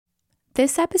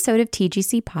This episode of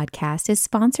TGC Podcast is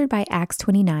sponsored by Acts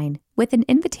 29 with an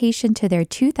invitation to their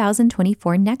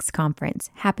 2024 Next Conference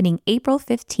happening April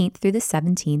 15th through the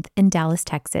 17th in Dallas,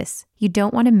 Texas. You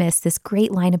don't want to miss this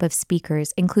great lineup of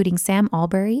speakers, including Sam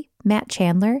Albury, Matt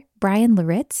Chandler, Brian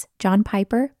Laritz, John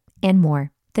Piper, and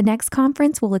more. The Next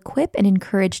Conference will equip and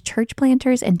encourage church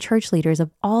planters and church leaders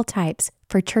of all types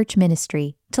for church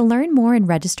ministry. To learn more and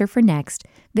register for Next,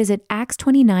 visit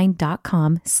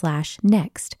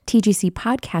acts29.com/next. TGC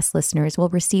podcast listeners will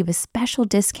receive a special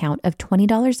discount of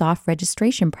 $20 off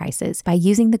registration prices by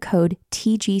using the code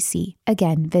TGC.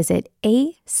 Again, visit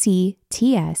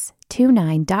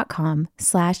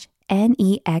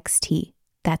acts29.com/next.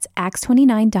 That's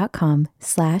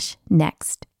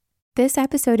acts29.com/next. This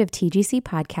episode of TGC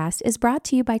Podcast is brought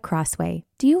to you by Crossway.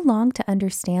 Do you long to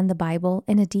understand the Bible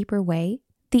in a deeper way?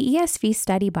 The ESV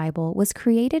Study Bible was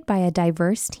created by a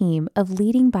diverse team of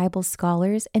leading Bible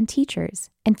scholars and teachers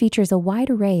and features a wide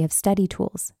array of study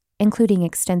tools, including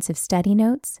extensive study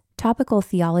notes, topical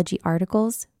theology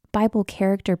articles, Bible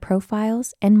character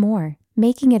profiles, and more,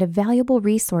 making it a valuable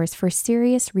resource for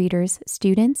serious readers,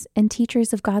 students, and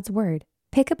teachers of God's Word.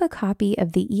 Pick up a copy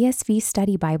of the ESV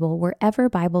Study Bible wherever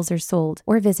Bibles are sold,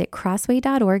 or visit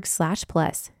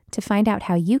crossway.org/plus to find out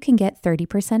how you can get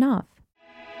 30% off.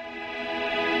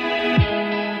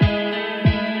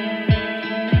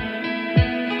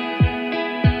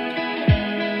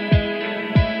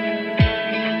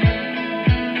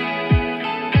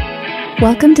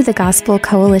 Welcome to the Gospel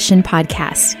Coalition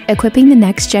Podcast, equipping the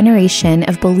next generation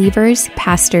of believers,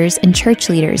 pastors, and church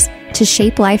leaders to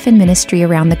shape life and ministry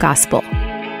around the gospel.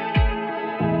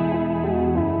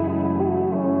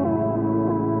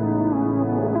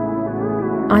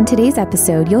 On today's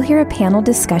episode, you'll hear a panel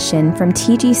discussion from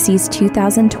TGC's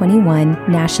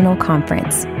 2021 National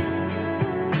Conference.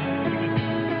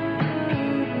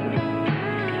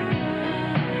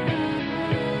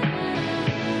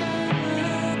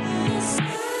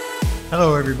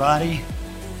 Hello, everybody.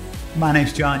 My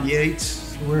name's John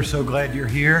Yates. We're so glad you're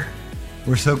here.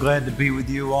 We're so glad to be with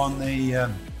you on the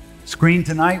screen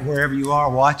tonight, wherever you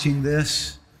are watching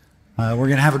this. We're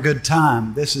going to have a good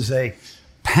time. This is a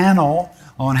panel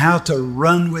on how to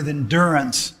run with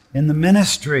endurance in the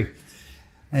ministry.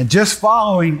 And just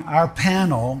following our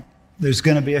panel, there's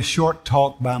going to be a short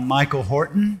talk by Michael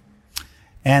Horton.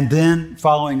 And then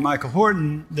following Michael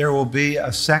Horton, there will be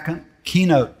a second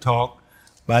keynote talk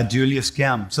by Julius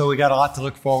Kim. So we got a lot to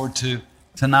look forward to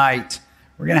tonight.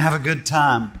 We're going to have a good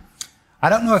time. I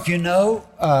don't know if you know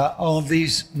all of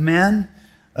these men.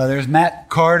 There's Matt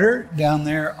Carter down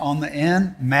there on the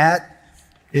end. Matt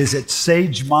is at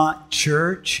Sagemont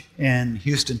Church in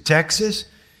Houston, Texas.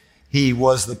 He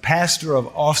was the pastor of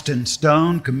Austin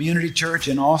Stone Community Church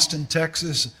in Austin,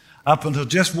 Texas, up until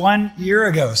just 1 year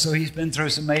ago. So he's been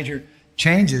through some major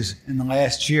changes in the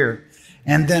last year.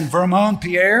 And then Vermon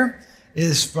Pierre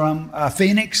is from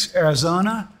Phoenix,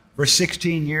 Arizona. For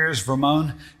 16 years,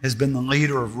 Vermon has been the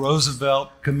leader of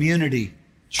Roosevelt Community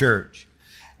Church.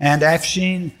 And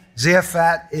Afshin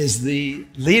Ziafat is the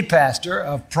lead pastor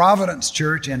of Providence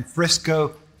Church in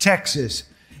Frisco, Texas.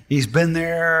 He's been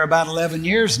there about 11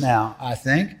 years now, I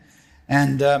think.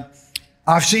 And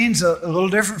Afshin's a little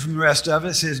different from the rest of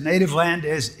us. His native land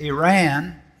is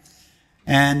Iran.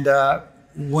 And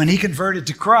when he converted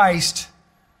to Christ,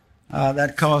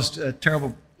 that caused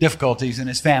terrible difficulties in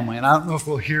his family. And I don't know if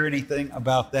we'll hear anything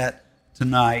about that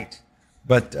tonight.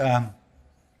 But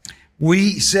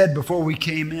we said before we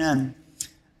came in,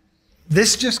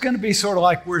 this is just going to be sort of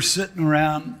like we're sitting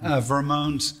around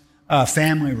Vermon's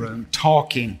family room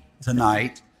talking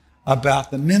tonight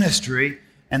about the ministry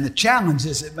and the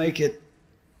challenges that make it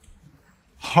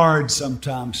hard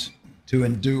sometimes to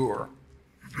endure.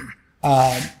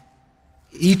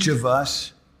 Each of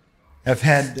us have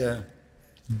had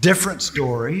different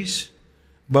stories,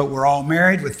 but we're all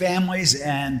married with families,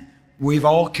 and we've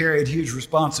all carried huge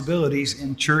responsibilities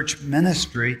in church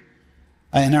ministry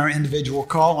in our individual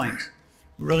callings.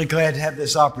 We're really glad to have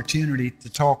this opportunity to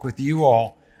talk with you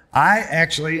all. I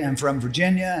actually am from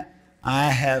Virginia.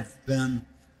 I have been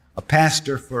a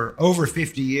pastor for over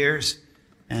 50 years,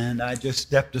 and I just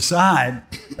stepped aside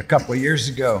a couple of years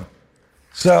ago.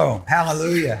 So,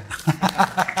 hallelujah.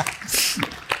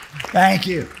 Thank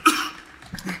you.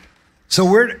 So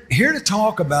we're here to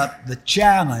talk about the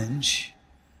challenge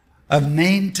of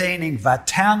maintaining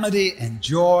vitality and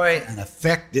joy and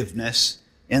effectiveness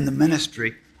in the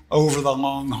ministry over the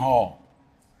long haul.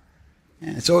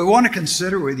 And so we want to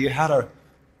consider with you how to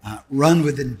run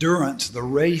with endurance the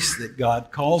race that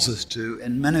God calls us to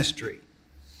in ministry.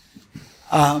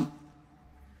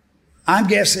 I'm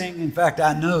guessing, in fact,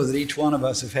 I know that each one of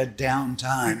us have had down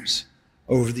times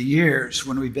over the years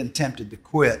when we've been tempted to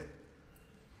quit.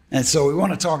 And so we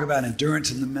want to talk about endurance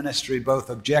in the ministry, both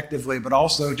objectively, but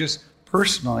also just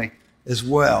personally as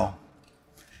well.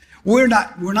 We're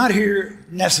not here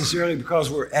necessarily because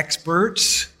we're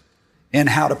experts in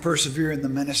how to persevere in the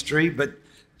ministry, but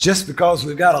just because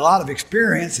we've got a lot of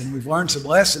experience and we've learned some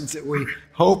lessons that we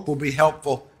hope will be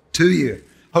helpful to you.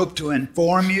 Hope to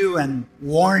inform you and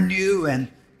warn you and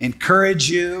encourage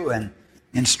you and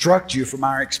instruct you from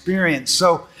our experience.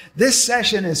 So this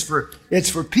session is for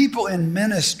people in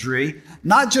ministry,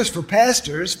 not just for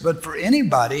pastors, but for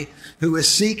anybody who is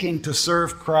seeking to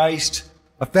serve Christ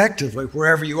effectively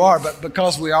wherever you are. But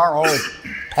because we are all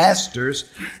pastors,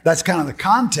 that's kind of the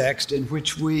context in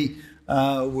which we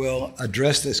will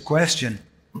address this question.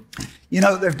 You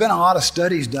know, there've been a lot of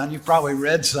studies done. You've probably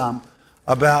read some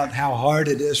about how hard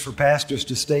it is for pastors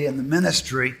to stay in the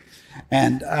ministry.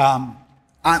 And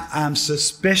I'm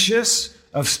suspicious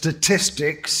of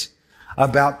statistics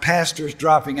about pastors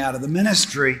dropping out of the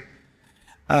ministry.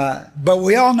 But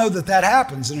we all know that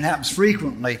happens, and it happens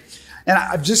frequently. And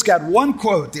I've just got one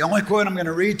quote, the only quote I'm going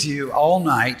to read to you all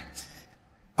night,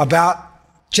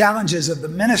 about challenges of the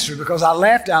ministry, because I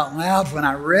laughed out loud when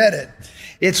I read it.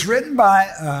 It's written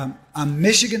by a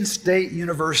Michigan State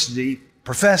University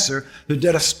professor who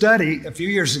did a study a few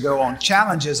years ago on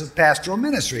challenges of pastoral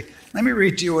ministry. Let me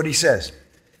read to you what he says.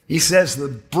 He says, the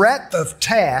breadth of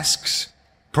tasks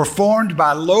performed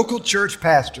by local church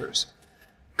pastors,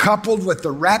 coupled with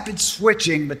the rapid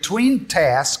switching between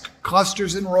tasks,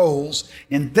 clusters, and roles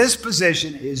in this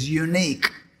position is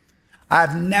unique.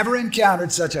 I've never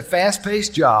encountered such a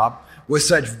fast-paced job with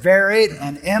such varied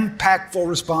and impactful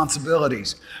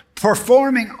responsibilities.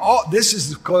 This is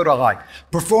the quote I like,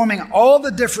 performing all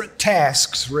the different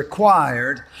tasks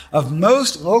required of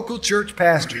most local church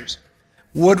pastors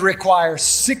would require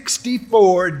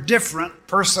 64 different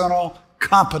personal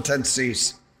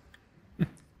competencies.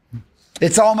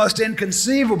 It's almost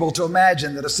inconceivable to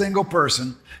imagine that a single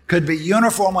person could be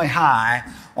uniformly high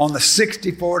on the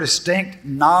 64 distinct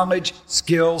knowledge,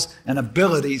 skills, and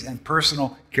abilities and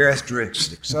personal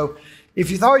characteristics. So if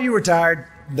you thought you were tired,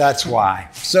 that's why.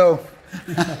 So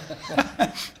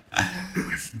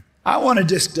I want to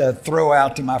just throw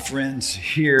out to my friends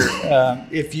here,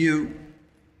 if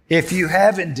you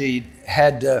have indeed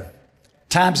had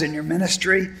times in your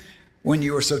ministry when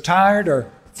you were so tired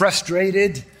or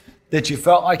frustrated that you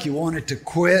felt like you wanted to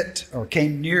quit or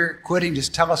came near quitting,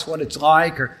 just tell us what it's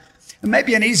like. Or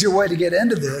maybe an easier way to get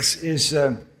into this is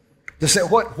to say,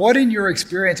 what in your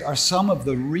experience are some of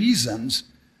the reasons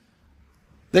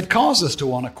that cause us to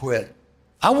want to quit?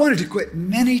 I wanted to quit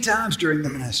many times during the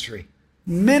ministry,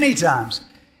 many times.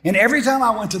 And every time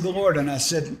I went to the Lord and I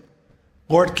said,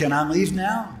 Lord, can I leave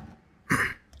now?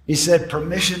 He said,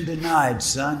 permission denied,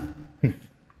 son.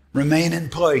 Remain in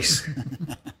place.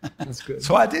 That's good.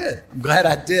 So I did. I'm glad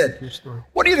I did. Your story.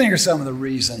 What do you think are some of the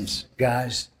reasons,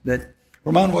 guys,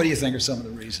 Ramon, what do you think are some of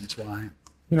the reasons why?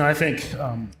 You know, I think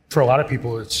for a lot of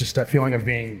people, it's just that feeling of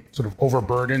being sort of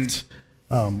overburdened,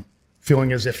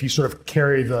 feeling as if you sort of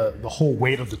carry the whole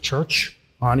weight of the church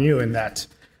on you, and that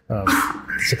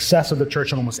success of the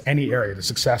church in almost any area, the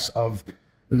success of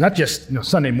not just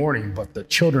Sunday morning, but the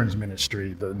children's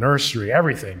ministry, the nursery,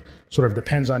 everything sort of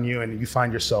depends on you, and you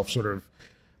find yourself sort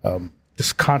of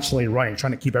just constantly running,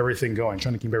 trying to keep everything going,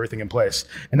 trying to keep everything in place.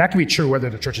 And that can be true whether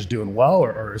the church is doing well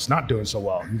or it's not doing so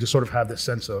well. You just sort of have this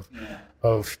sense of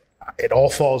it all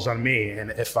falls on me,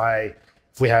 and if I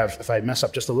mess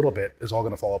up just a little bit, it's all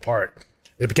going to fall apart.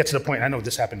 It gets to the point, I know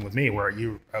this happened with me, where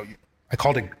I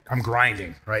called it, I'm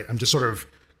grinding, right? I'm just sort of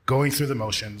going through the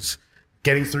motions,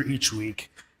 getting through each week,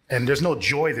 and there's no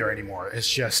joy there anymore.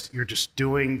 It's just, you're just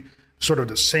doing sort of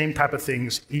the same type of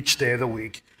things each day of the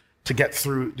week to get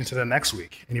through into the next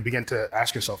week. And you begin to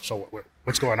ask yourself, so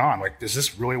what's going on? Like, is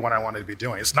this really what I wanted to be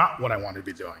doing? It's not what I wanted to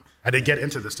be doing. I didn't get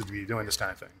into this to be doing this kind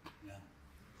of thing.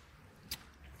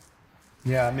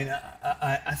 Yeah, I mean,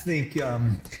 I think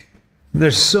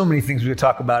there's so many things we could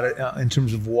talk about in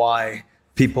terms of why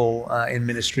people in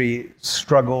ministry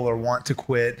struggle or want to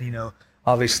quit.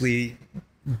 Obviously,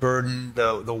 burden,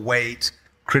 the weight,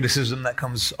 criticism that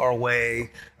comes our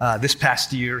way. This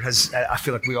past year I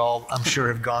feel like we all, I'm sure,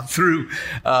 have gone through.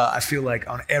 I feel like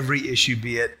on every issue,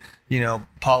 be it,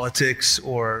 politics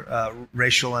or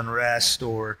racial unrest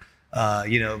or,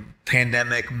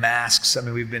 pandemic, masks. I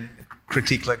mean, we've been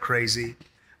critiqued like crazy.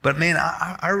 But man,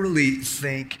 I really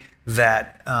think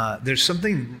that there's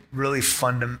something really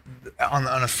fundamental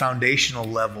on a foundational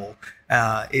level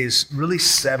is really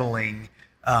settling,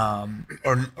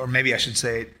 or maybe I should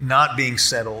say not being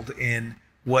settled in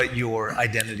what your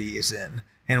identity is in.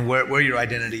 and where your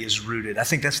identity is rooted. I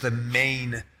think that's the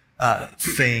main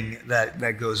thing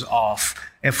that goes off.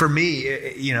 And for me,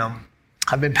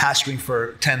 I've been pastoring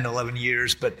for 10, 11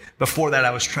 years, but before that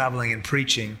I was traveling and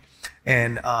preaching.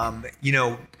 And,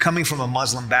 coming from a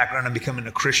Muslim background and becoming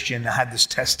a Christian, I had this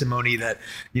testimony that,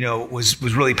 was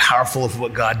really powerful of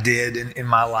what God did in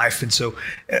my life. And so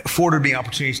afforded me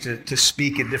opportunities to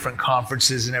speak at different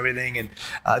conferences and everything. And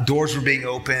doors were being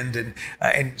opened.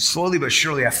 And slowly but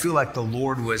surely, I feel like the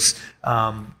Lord was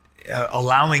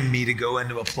allowing me to go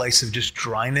into a place of just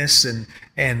dryness.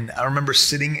 And I remember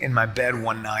sitting in my bed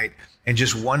one night and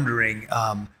just wondering,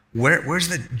 where's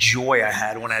the joy I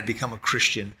had when I had become a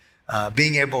Christian?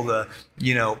 Being able to,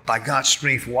 by God's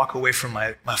strength, walk away from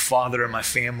my father and my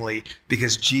family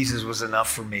because Jesus was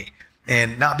enough for me.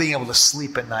 And not being able to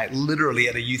sleep at night, literally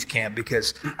at a youth camp,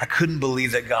 because I couldn't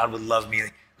believe that God would love me.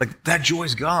 Like, that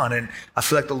joy's gone. And I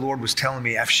feel like the Lord was telling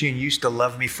me, Afshin, you used to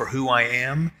love me for who I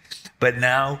am, but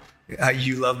now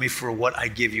you love me for what I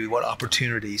give you, what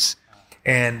opportunities.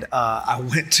 And I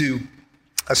went to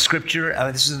a scripture.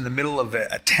 This is in the middle of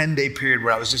a 10-day period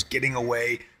where I was just getting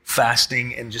away,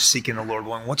 fasting and just seeking the Lord,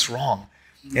 going, what's wrong?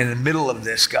 And in the middle of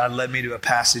this, God led me to a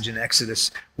passage in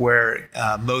Exodus where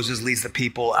Moses leads the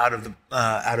people out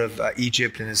of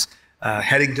Egypt and is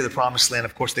heading to the promised land.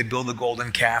 Of course, they build the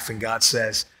golden calf, and God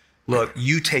says, look,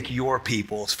 you take your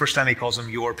people. It's the first time he calls them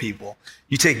your people.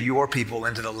 You take your people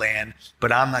into the land,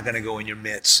 but I'm not going to go in your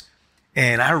midst.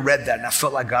 And I read that, and I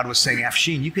felt like God was saying,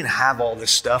 Afshin, you can have all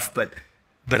this stuff, but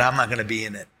I'm not going to be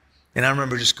in it. And I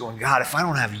remember just going, God, if I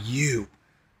don't have you,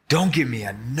 don't give me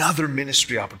another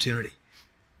ministry opportunity.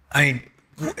 I mean,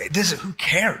 who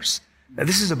cares?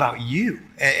 This is about you.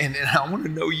 And I want to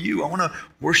know you. I want to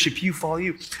worship you, follow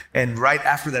you. And right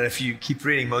after that, if you keep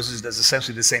reading, Moses does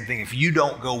essentially the same thing. If you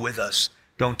don't go with us,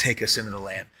 don't take us into the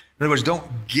land. In other words,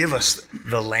 don't give us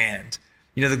the land.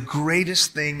 The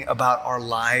greatest thing about our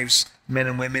lives, men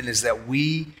and women, is that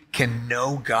we can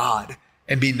know God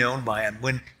and be known by him.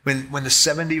 When the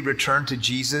 70 returned to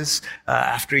Jesus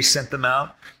after he sent them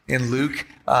out in Luke,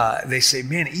 they say,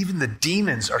 man, even the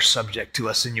demons are subject to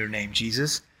us in your name,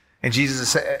 Jesus. And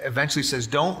Jesus eventually says,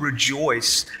 don't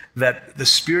rejoice that the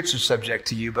spirits are subject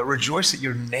to you, but rejoice that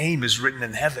your name is written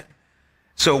in heaven.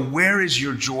 So where is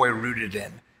your joy rooted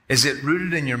in? Is it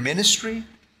rooted in your ministry,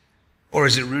 or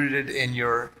is it rooted in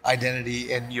your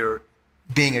identity and your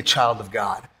being a child of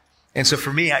God? And so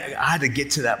for me, I had to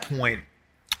get to that point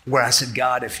where I said,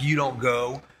 God, if you don't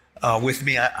go with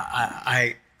me,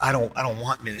 I don't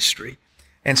want ministry.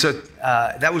 And so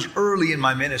that was early in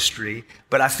my ministry,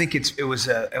 but I think it was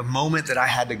a moment that I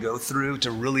had to go through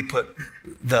to really put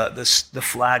the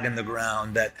flag in the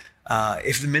ground that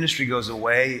if the ministry goes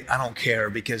away, I don't care,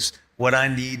 because what I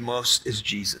need most is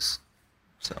Jesus.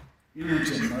 So you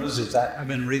mentioned Moses. I've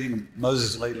been reading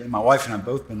Moses lately. My wife and I have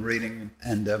both been reading,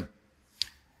 and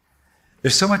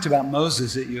there's so much about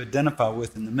Moses that you identify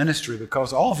with in the ministry,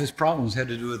 because all of his problems had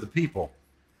to do with the people.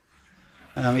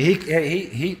 I mean,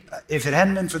 he if it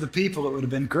hadn't been for the people, it would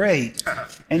have been great.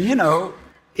 And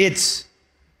it's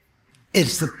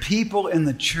the people in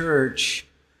the church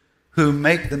who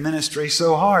make the ministry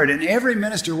so hard. And every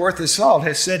minister worth his salt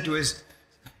has said to his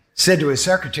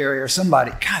secretary or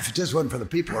somebody, God, if it just wasn't for the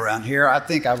people around here, I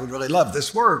think I would really love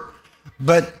this work.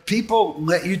 But people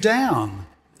let you down.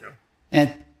 Yeah.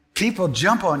 And people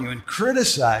jump on you and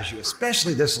criticize you,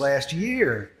 especially this last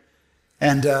year.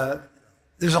 And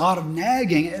there's a lot of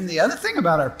nagging. And the other thing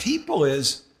about our people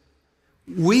is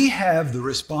we have the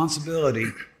responsibility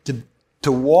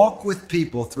to walk with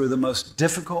people through the most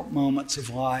difficult moments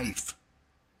of life.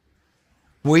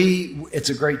 It's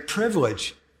a great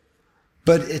privilege,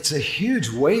 but it's a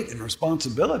huge weight and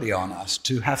responsibility on us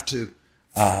to have to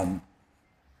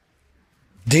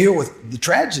deal with the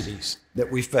tragedies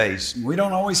that we face. We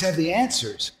don't always have the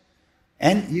answers.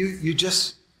 And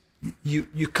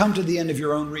you come to the end of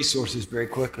your own resources very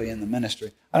quickly in the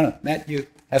ministry. I don't know, Matt, you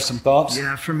have some thoughts?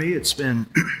 Yeah, for me, it's been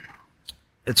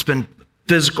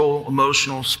physical,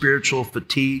 emotional, spiritual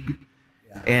fatigue,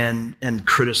 and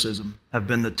criticism have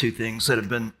been the two things that have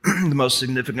been the most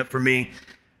significant for me.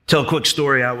 Tell a quick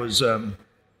story. I was, I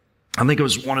think it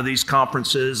was one of these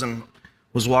conferences, and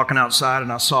was walking outside,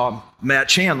 and I saw Matt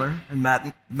Chandler, and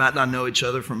Matt and I know each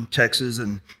other from Texas,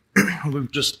 and we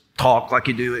just talk like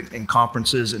you do in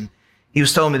conferences. And he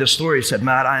was telling me this story. He said,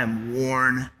 Matt, I am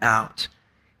worn out.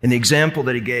 And the example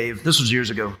that he gave, this was years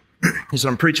ago. He said,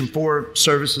 I'm preaching 4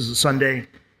 services a Sunday.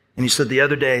 And he said, the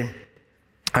other day,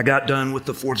 I got done with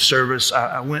the 4th service.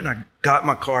 I went and I got in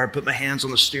my car, put my hands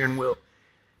on the steering wheel,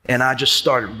 and I just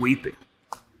started weeping.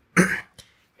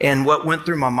 And what went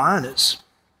through my mind is,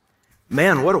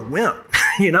 man, what a wimp,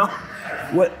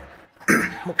 what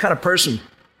kind of person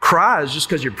cries just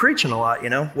because you're preaching a lot, you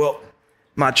know? Well,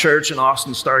 my church in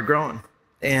Austin started growing,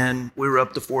 and we were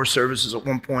up to 4 services at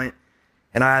one point.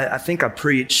 And I think I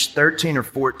preached 13 or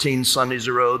 14 Sundays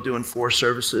in a row doing 4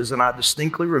 services. And I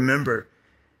distinctly remember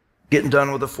getting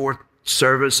done with the 4th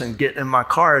service and getting in my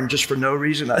car, and just for no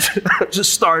reason, I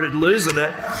just started losing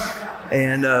it.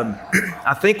 And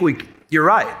I think you're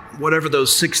right. Whatever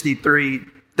those 63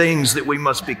 things that we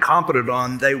must be competent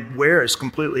on, they wear us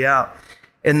completely out.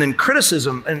 And then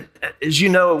criticism, and as you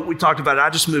know, we talked about it, I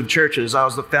just moved churches. I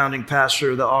was the founding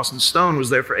pastor of the Austin Stone, was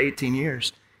there for 18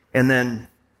 years. And then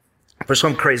for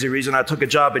some crazy reason, I took a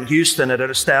job in Houston at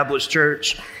an established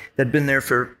church that had been there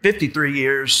for 53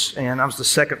 years, and I was the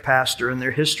 2nd pastor in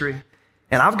their history.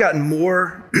 And I've gotten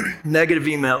more negative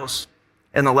emails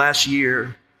in the last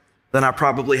year than I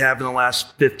probably have in the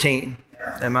last 15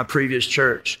 at my previous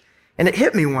church. And it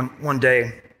hit me one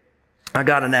day. I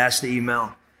got a nasty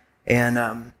email,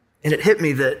 and it hit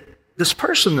me that this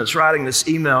person that's writing this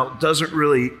email doesn't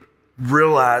really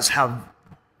realize how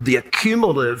the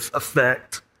accumulative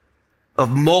effect of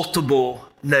multiple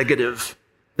negative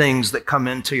things that come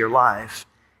into your life.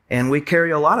 And we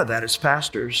carry a lot of that as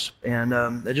pastors, and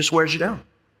it just wears you down.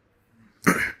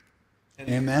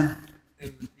 Amen.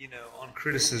 And, you know, on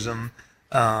criticism,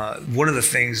 one of the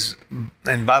things,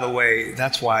 and by the way,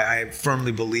 that's why I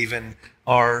firmly believe in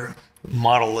our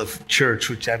model of church,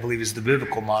 which I believe is the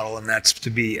biblical model, and that's to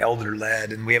be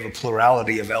elder-led. And we have a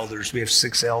plurality of elders. We have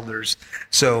 6 elders.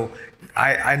 So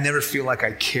I never feel like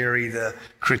I carry the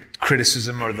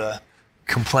criticism or the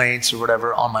complaints or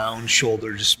whatever on my own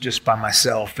shoulder, just by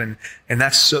myself. And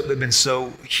that's been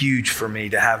so huge for me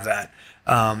to have that.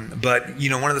 But,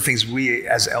 you know, one of the things we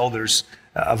as elders,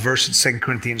 a verse in 2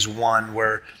 Corinthians 1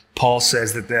 where Paul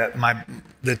says that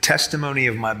the testimony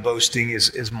of my boasting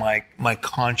is my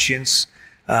conscience,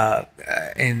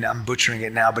 and I'm butchering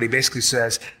it now, but he basically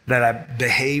says that I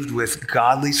behaved with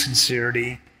godly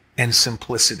sincerity and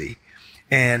simplicity.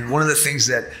 And one of the things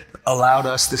that allowed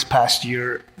us this past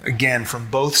year, again,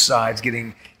 from both sides,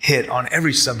 getting hit on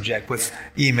every subject with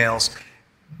emails,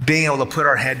 being able to put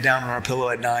our head down on our pillow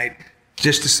at night,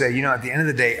 just to say, you know, at the end of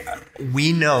the day,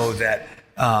 we know that,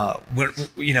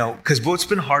 you know, because what's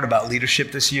been hard about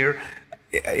leadership this year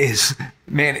is,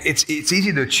 man, it's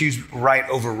easy to choose right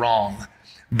over wrong,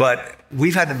 but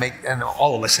we've had to make, and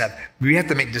all of us have, we have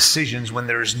to make decisions when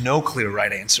there is no clear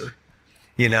right answer,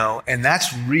 you know, and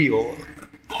that's real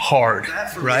hard,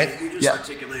 right? You just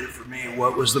articulated for me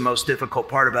what was the most difficult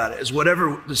part about it, is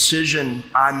whatever decision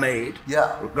I made in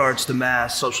regards to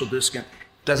mass, social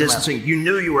distancing, you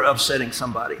knew you were upsetting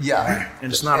somebody. Yeah.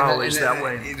 And it's not always that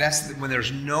way. That's when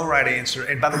there's no right answer.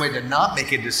 And by the way, to not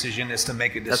make a decision is to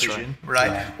make a decision,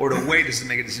 right? Yeah. Or to wait is to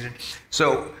make a decision.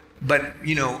 So, but,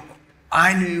 you know,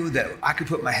 I knew that I could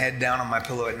put my head down on my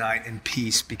pillow at night in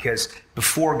peace, because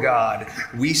before God,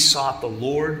 we sought the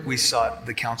Lord, we sought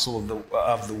the counsel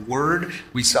of the Word,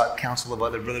 we sought counsel of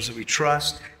other brothers that we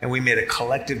trust, and we made a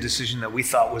collective decision that we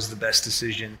thought was the best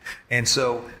decision. And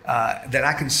so that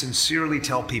I can sincerely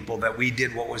tell people that we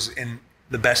did what was in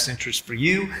the best interest for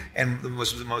you and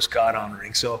was the most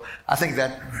God-honoring. So I think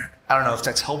that, I don't know if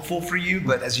that's helpful for you,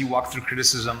 but as you walk through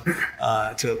criticism,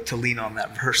 to lean on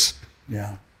that verse.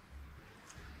 Yeah.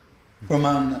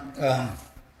 Ramon,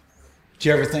 do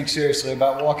you ever think seriously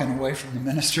about walking away from the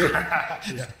ministry?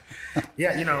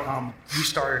 Yeah, you know, we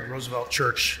started Roosevelt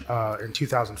Church in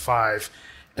 2005,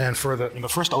 and for the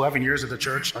first 11 years of the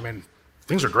church, I mean,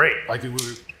 things are great. Like, we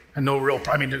had no real,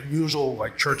 I mean, the usual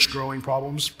like church growing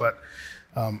problems, but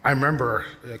I remember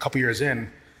a couple years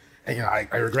in, and, you know,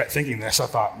 I regret thinking this. I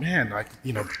thought, man, like,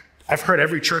 you know, I've heard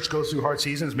every church goes through hard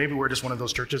seasons. Maybe we're just one of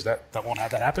those churches that won't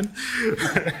have that happen.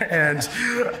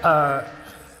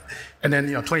 And then,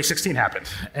 you know, 2016 happened.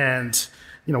 And,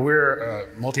 you know, we're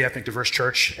a multi-ethnic diverse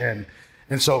church. And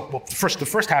so, well, the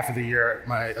first half of the year,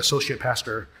 my associate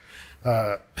pastor,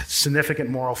 significant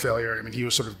moral failure. I mean, he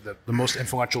was sort of the most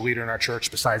influential leader in our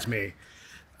church besides me.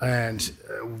 And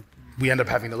we ended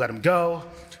up having to let him go.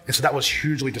 And so that was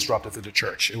hugely disruptive to the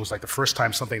church. It was like the first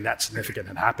time something that significant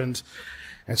had happened.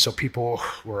 And so people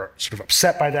were sort of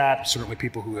upset by that, certainly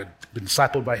people who had been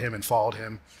discipled by him and followed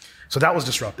him. So that was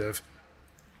disruptive.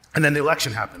 And then the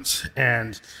election happens.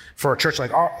 And for a church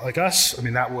like us, I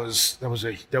mean, that was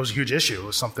a huge issue. It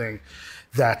was something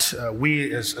that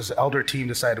we as an elder team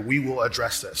decided we will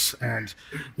address this. And,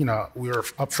 you know, we were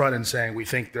upfront in saying we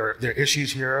think there are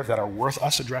issues here that are worth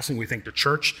us addressing. We think the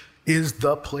church is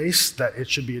the place that it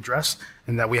should be addressed,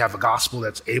 and that we have a gospel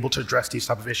that's able to address these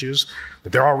type of issues,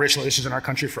 that there are racial issues in our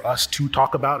country for us to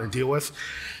talk about and deal with.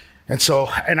 And so,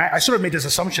 I sort of made this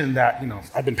assumption that,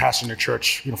 I've been pastoring the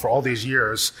church, for all these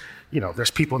years.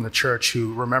 There's people in the church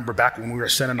who remember back when we were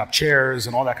setting up chairs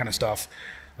and all that kind of stuff.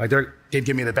 Like they'd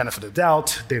give me the benefit of the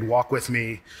doubt. They'd walk with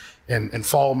me and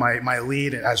follow my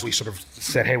lead as we sort of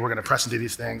said, hey, we're going to press into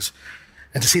these things.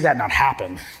 And to see that not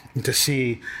happen, and to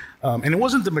see, and it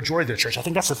wasn't the majority of the church. I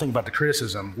think that's the thing about the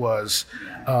criticism was,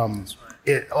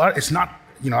 it's not,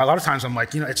 a lot of times I'm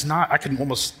like, it's not, I can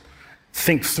almost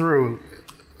think through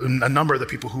a number of the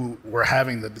people who were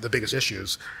having the biggest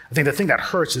issues. I think the thing that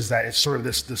hurts is that it's sort of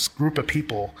this group of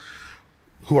people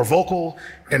who are vocal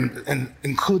and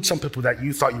include some people that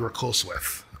you thought you were close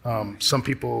with. Some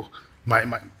people,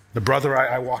 the brother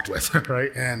I walked with,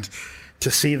 right? And to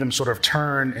see them sort of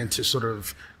turn and to sort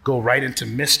of go right into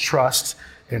mistrust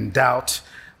and doubt,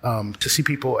 to see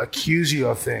people accuse you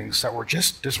of things that were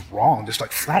just wrong, just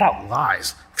like flat out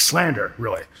lies, slander,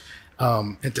 really.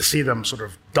 And to see them sort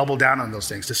of double down on those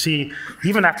things, to see,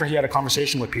 even after he had a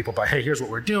conversation with people about, hey, here's what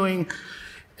we're doing,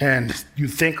 and you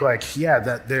think like, yeah,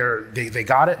 that they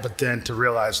got it, but then to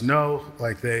realize, no,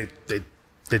 like they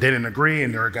didn't agree,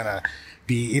 and they're gonna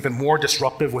be even more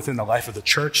disruptive within the life of the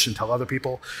church and tell other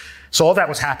people. So all that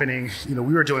was happening.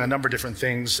 We were doing a number of different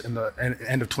things in the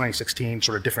end of 2016,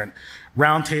 sort of different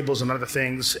roundtables and other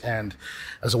things, and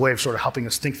as a way of sort of helping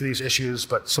us think through these issues.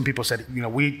 But some people said,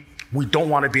 we don't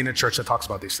want to be in a church that talks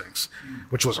about these things,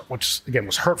 which again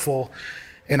was hurtful.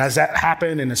 And as that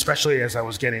happened, and especially as I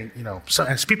was getting,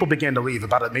 as people began to leave,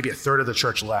 about maybe a third of the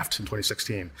church left in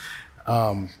 2016,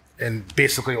 and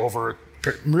basically over,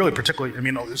 really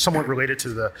particularly, somewhat related to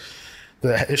the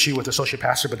issue with the associate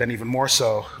pastor, but then even more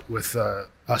so with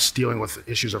us dealing with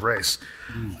issues of race.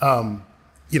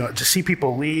 To see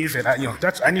people leave, and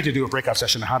I need to do a breakout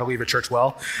session on how to leave a church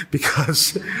well,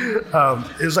 because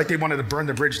it was like they wanted to burn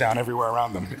the bridge down everywhere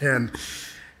around them.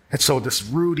 And so this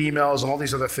rude emails and all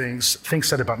these other things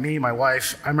said about me, my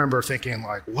wife. I remember thinking,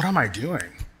 like, what am I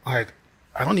doing? Like,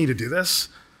 I don't need to do this.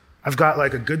 I've got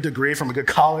like a good degree from a good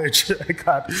college. I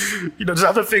got, there's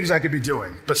other things I could be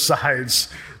doing besides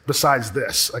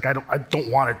this. Like, I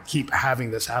don't want to keep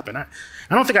having this happen. I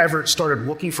don't think I ever started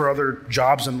looking for other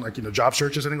jobs and job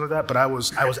searches and things like that. But I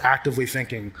was actively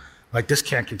thinking, like, this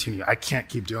can't continue. I can't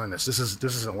keep doing this. This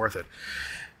isn't worth it.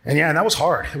 And that was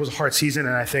hard. It was a hard season.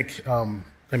 And I think,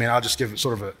 I'll just give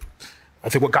sort of I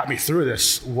think what got me through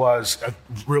this was a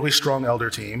really strong elder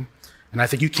team. And I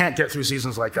think you can't get through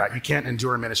seasons like that. You can't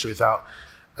endure ministry without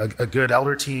a good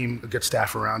elder team, a good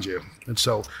staff around you. And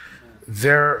so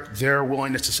their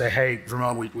willingness to say, hey,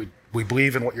 Ramon, we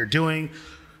believe in what you're doing,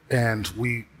 and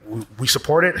we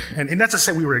support it. And not to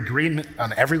say we were agreeing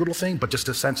on every little thing, but just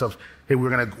a sense of, hey, we're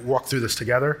going to walk through this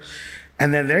together.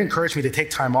 And then they encouraged me to take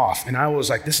time off. And I was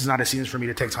like, this is not a season for me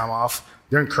to take time off.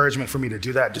 Their encouragement for me to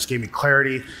do that just gave me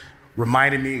clarity,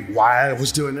 reminded me why I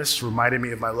was doing this, reminded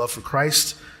me of my love for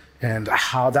Christ, and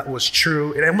how that was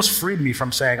true. It almost freed me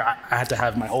from saying I had to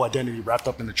have my whole identity wrapped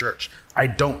up in the church. I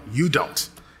don't, you don't.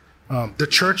 The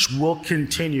church will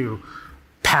continue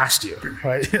past you,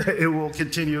 right? It will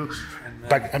continue,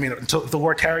 until the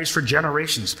Lord tarries for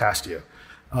generations past you.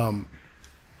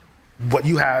 What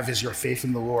you have is your faith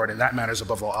in the Lord, and that matters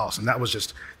above all else. And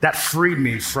that freed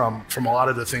me from a lot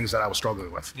of the things that I was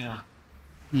struggling with. Yeah.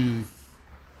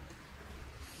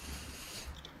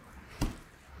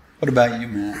 What about you,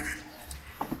 Matt?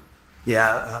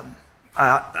 Yeah,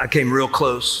 I came real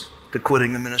close to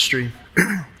quitting the ministry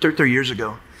 3 years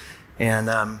ago.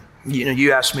 And,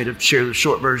 you asked me to share the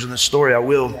short version of the story. I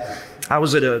will. I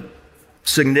was at a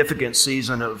significant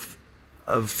season of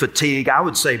fatigue. I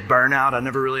would say burnout. I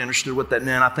never really understood what that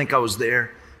meant. I think I was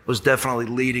definitely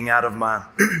leading out of my,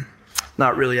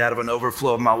 not really out of an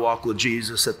overflow of my walk with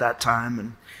Jesus at that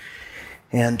time.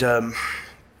 And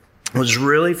it was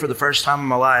really for the first time in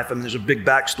my life, there's a big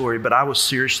backstory, but I was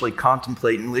seriously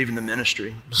contemplating leaving the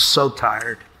ministry. I was so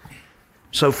tired,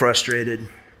 so frustrated.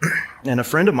 And a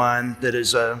friend of mine that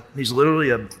is, he's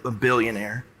literally a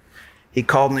billionaire. He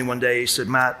called me one day. He said,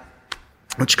 Matt,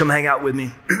 why don't you come hang out with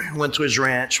me? Went to his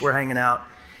ranch. We're hanging out.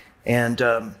 And,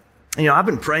 I've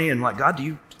been praying, like, God, do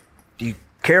you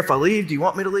care if I leave? Do you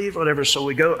want me to leave? Whatever. So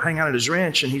we go hang out at his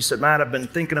ranch. And he said, Matt, I've been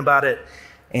thinking about it.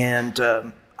 And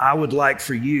I would like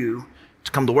for you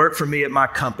to come to work for me at my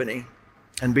company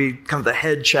and be kind of the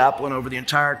head chaplain over the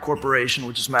entire corporation,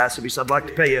 which is massive. He said, I'd like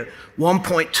to pay you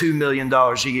 $1.2 million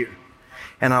a year.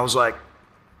 And I was like,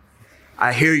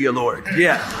 I hear you, Lord.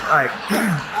 Yeah, like,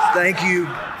 thank you,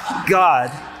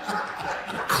 God,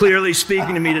 clearly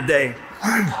speaking to me today.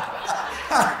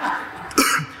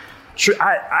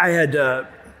 I had, a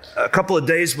couple of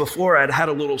days before, I'd had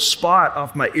a little spot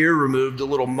off my ear removed, a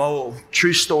little mole.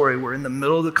 True story. We're in the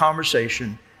middle of the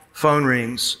conversation, phone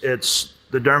rings. It's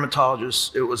the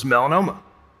dermatologist. It was melanoma.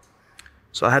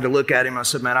 So I had to look at him. I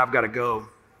said, man, I've got to go.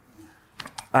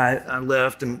 I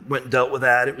left and went and dealt with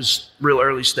that. It was real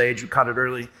early stage. We caught it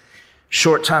early.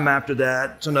 Short time after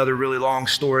that, it's another really long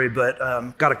story, but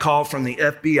got a call from the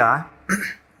FBI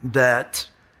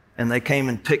and they came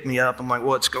and picked me up. I'm like,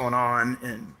 what's going on?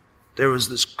 And there was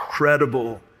this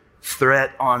credible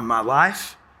threat on my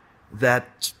life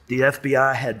that the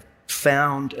FBI had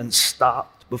found and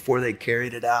stopped before they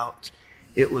carried it out.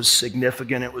 It was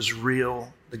significant. It was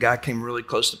real. The guy came really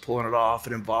close to pulling it off.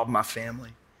 It involved my family.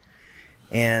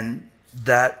 And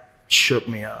that shook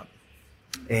me up.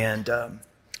 And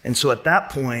so at that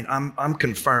point, I'm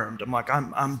confirmed. I'm like,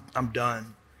 I'm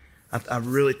done. I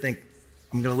really think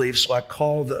I'm going to leave. So I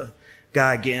call the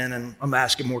guy again, and I'm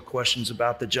asking more questions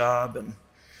about the job. And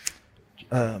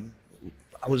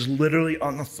I was literally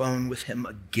on the phone with him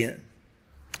again.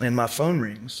 And my phone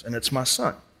rings, and it's my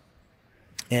son.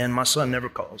 And my son never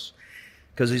calls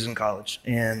because he's in college.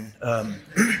 And I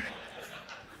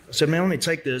said, man, let me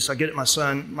take this. I get it, my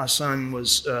son. My son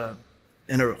was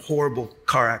in a horrible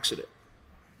car accident.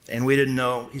 And we didn't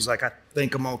know. He's like, I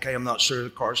think I'm okay. I'm not sure.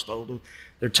 The car's totaled.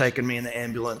 They're taking me in the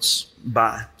ambulance.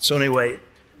 Bye. So anyway,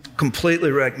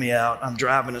 completely wrecked me out. I'm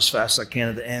driving as fast as I can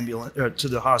to the ambulance or to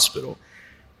the hospital.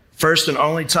 First and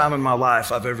only time in my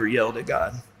life I've ever yelled at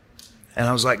God. And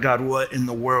I was like, God, what in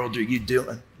the world are you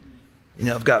doing? You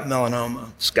know, I've got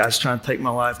melanoma. This guy's trying to take my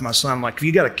life. My son, I'm like, if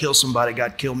you got to kill somebody,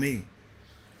 God, kill me.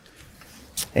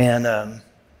 And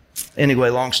anyway,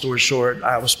 long story short,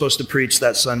 I was supposed to preach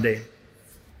that Sunday.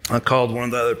 I called one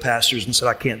of the other pastors and said,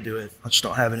 I can't do it. I just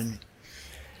don't have it in me.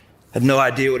 Had no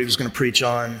idea what he was going to preach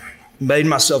on. Made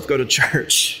myself go to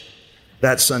church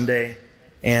that Sunday.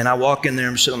 And I walk in there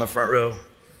and sit on the front row.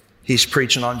 He's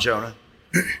preaching on Jonah.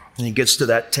 And he gets to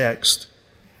that text,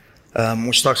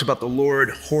 which talks about the Lord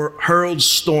hurled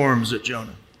storms at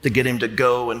Jonah to get him to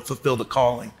go and fulfill the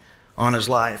calling on his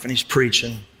life. And he's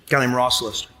preaching. A guy named Ross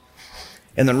Lister.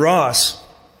 And then Ross,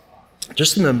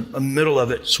 just in the middle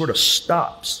of it, sort of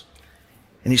stops.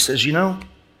 And he says, you know,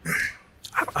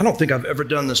 I don't think I've ever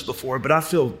done this before, but I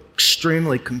feel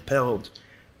extremely compelled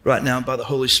right now by the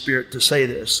Holy Spirit to say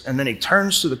this. And then he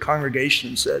turns to the congregation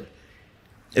and said,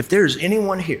 if there's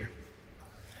anyone here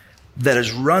that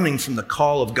is running from the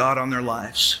call of God on their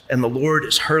lives and the Lord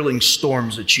is hurling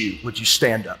storms at you, would you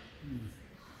stand up?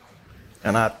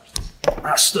 And I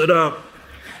stood up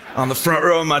on the front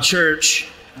row of my church,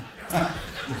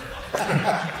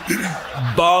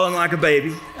 bawling like a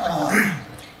baby.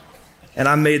 And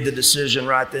I made the decision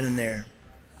right then and there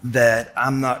that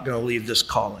I'm not going to leave this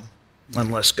calling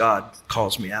unless God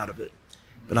calls me out of it.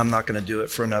 But I'm not going to do it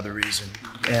for another reason.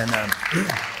 And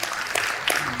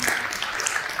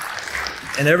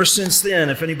ever since then,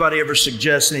 if anybody ever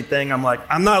suggests anything, I'm like,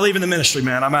 I'm not leaving the ministry,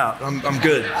 man. I'm out. I'm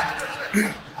good.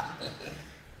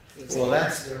 Well,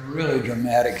 that's a really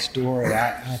dramatic story.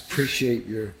 I appreciate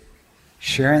your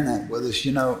sharing that with us.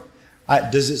 You know,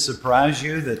 does it surprise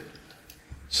you that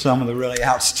some of the really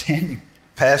outstanding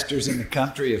pastors in the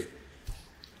country have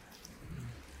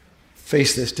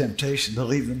faced this temptation to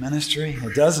leave the ministry?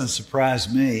 It doesn't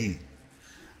surprise me.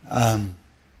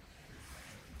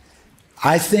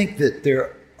 I think that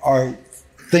there are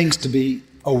things to be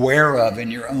aware of in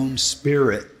your own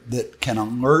spirit that can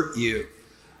alert you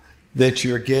that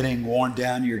you're getting worn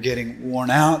down, you're getting worn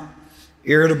out.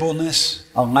 Irritableness,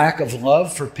 a lack of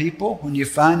love for people. When you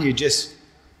find you just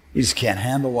can't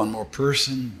handle one more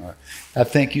person. Or I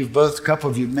think a couple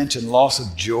of you mentioned loss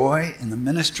of joy in the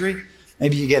ministry.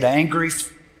 Maybe you get angry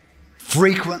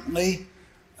frequently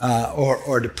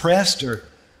or depressed. Or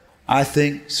I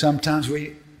think sometimes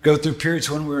we go through periods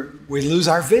when we lose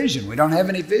our vision. We don't have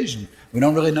any vision. We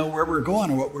don't really know where we're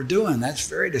going or what we're doing. That's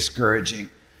very discouraging.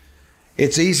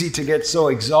 It's easy to get so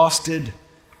exhausted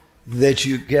that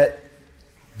you get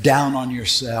down on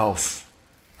yourself.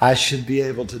 I should be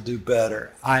able to do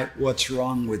better. What's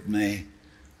wrong with me?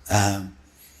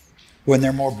 When there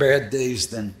are more bad days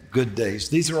than good days.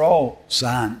 These are all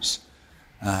signs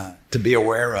to be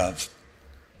aware of.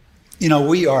 You know,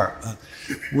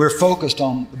 we're focused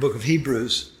on the book of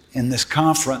Hebrews in this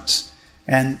conference,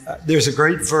 and there's a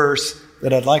great verse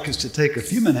that I'd like us to take a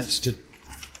few minutes to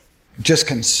just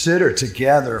consider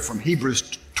together from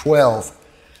Hebrews 12,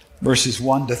 verses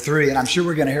 1 to 3. And I'm sure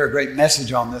we're going to hear a great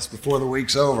message on this before the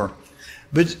week's over.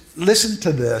 But listen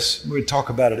to this. We'll talk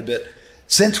about it a bit.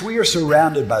 Since we are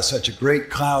surrounded by such a great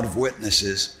cloud of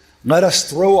witnesses, let us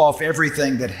throw off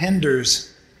everything that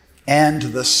hinders and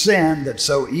the sin that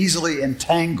so easily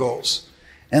entangles,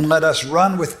 and let us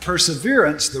run with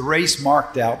perseverance the race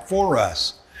marked out for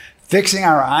us, fixing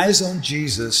our eyes on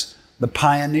Jesus, the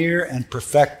pioneer and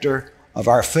perfecter of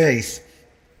our faith.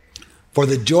 For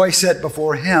the joy set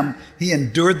before him, he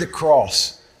endured the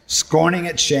cross, scorning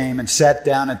its shame, and sat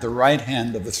down at the right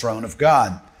hand of the throne of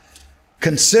God.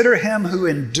 Consider him who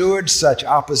endured such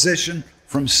opposition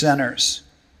from sinners,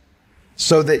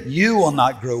 so that you will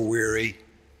not grow weary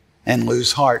and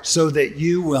lose heart. So that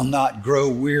you will not grow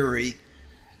weary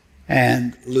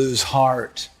and lose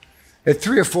heart. There are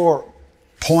 3 or 4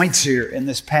 points here in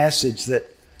this passage that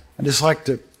I'd just like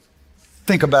to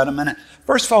think about a minute.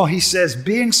 First of all, he says,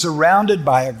 being surrounded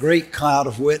by a great cloud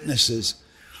of witnesses.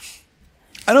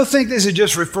 I don't think this is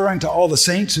just referring to all the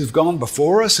saints who've gone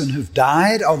before us and who've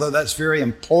died, although that's very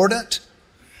important.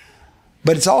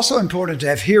 But it's also important to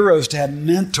have heroes, to have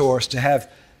mentors, to have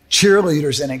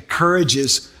cheerleaders and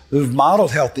encouragers who've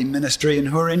modeled healthy ministry and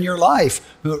who are in your life,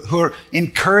 who are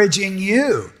encouraging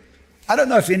you. I don't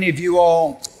know if any of you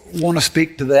all want to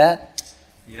speak to that.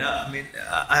 Yeah, I mean,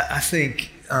 I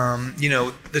think,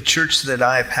 the church that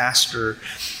I pastor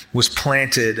was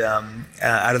planted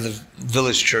out of the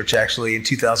Village Church, actually, in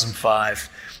 2005.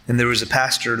 And there was a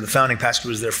pastor, the founding pastor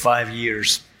was there 5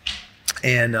 years,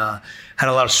 and had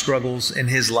a lot of struggles in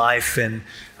his life, and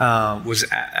was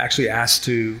actually asked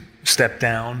to step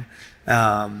down.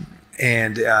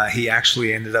 And he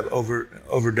actually ended up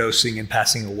overdosing and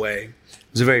passing away.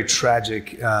 It was a very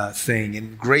tragic thing.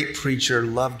 And great preacher,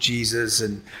 loved Jesus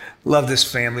and loved his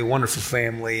family, wonderful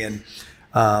family. And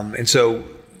so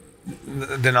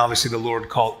then obviously the Lord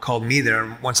called me there.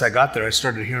 And once I got there, I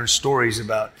started hearing stories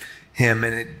about him.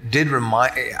 And it did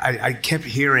I kept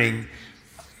hearing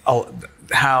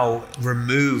how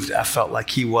removed I felt like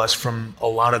he was from a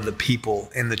lot of the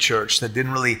people in the church that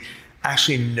didn't really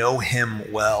actually know him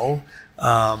well.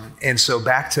 And so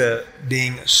back to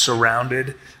being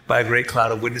surrounded by a great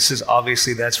cloud of witnesses,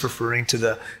 obviously that's referring to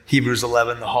the Hebrews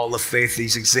 11, the Hall of Faith,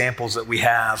 these examples that we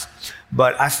have.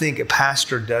 But I think a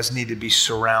pastor does need to be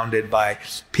surrounded by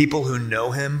people who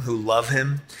know him, who love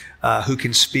him, who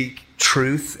can speak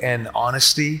truth and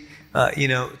honesty,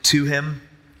 to him.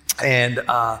 And,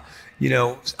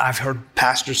 I've heard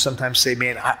pastors sometimes say,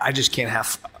 man, I just can't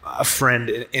have a friend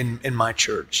in my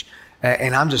church.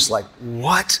 And I'm just like,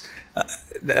 what?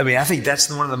 I think that's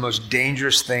one of the most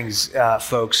dangerous things,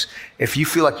 folks. If you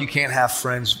feel like you can't have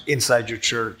friends inside your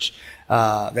church,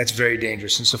 that's very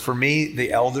dangerous. And so for me,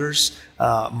 the elders,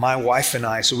 my wife and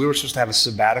I, so we were supposed to have a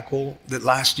sabbatical that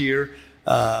last year,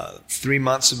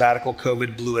 3-month sabbatical,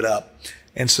 COVID blew it up.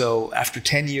 And so after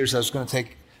 10 years, I was going to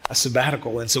take a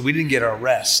sabbatical. And so we didn't get our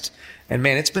rest. And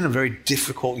man, it's been a very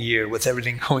difficult year with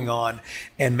everything going on.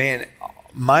 And man,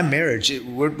 my marriage,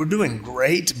 we're doing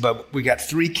great, but we got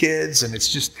 3 kids, and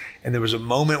and there was a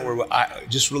moment where I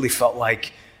just really felt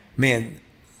like, man,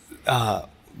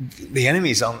 the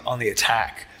enemy's on the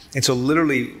attack. And so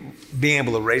literally being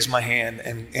able to raise my hand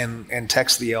and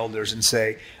text the elders and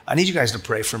say, I need you guys to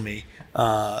pray for me.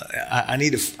 I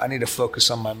need to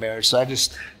focus on my marriage. So I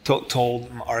just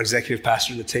told our executive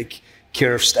pastor to take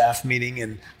care of staff meeting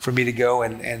and for me to go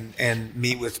and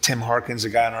meet with Tim Harkins, a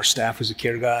guy on our staff who's a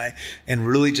care guy, and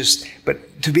really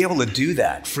but to be able to do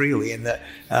that freely. And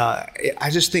I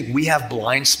just think we have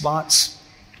blind spots.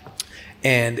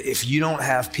 And if you don't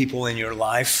have people in your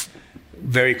life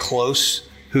very close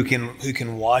who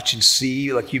can watch and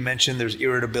see, like you mentioned, there's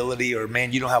irritability, or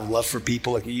man, you don't have love for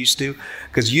people like you used to,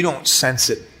 because you don't sense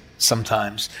it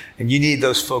sometimes, and you need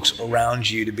those folks around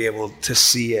you to be able to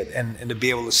see it and to be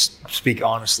able to speak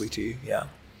honestly to you. Yeah.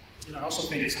 I also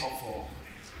think it's helpful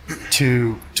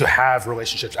to have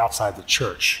relationships outside the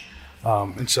church,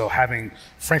 and so having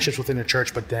friendships within the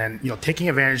church, but then taking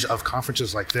advantage of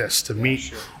conferences like this to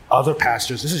meet other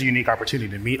pastors. This is a unique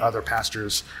opportunity to meet other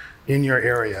pastors in your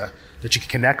area that you can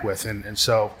connect with. And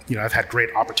so, I've had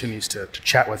great opportunities to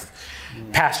chat with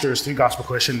pastors through Gospel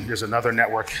Coalition. There's another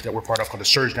network that we're part of called the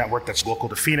Surge Network that's local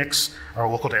to Phoenix, or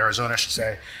local to Arizona, I should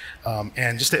say.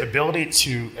 And just the ability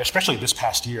to, especially this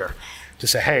past year, to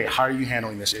say, hey, how are you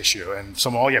handling this issue? And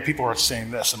people are saying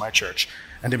this in my church.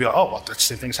 And to be like, oh, well, that's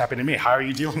the same thing's happening to me. How are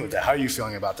you dealing with that? How are you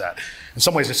feeling about that? In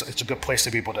some ways, it's a good place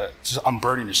to be able to just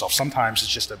unburden yourself. Sometimes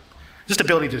it's just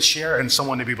ability to share and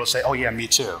someone to be able to say, oh yeah, me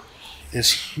too,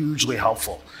 is hugely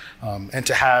helpful. And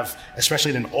to have,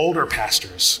 especially in older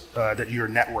pastors that you're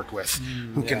networked with,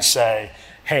 who can say,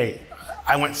 hey,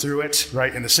 I went through it,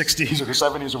 right, in the 60s or the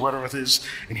 70s or whatever it is,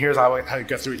 and here's how I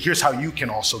get through it. Here's how you can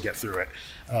also get through it,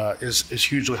 is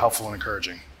hugely helpful and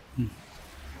encouraging.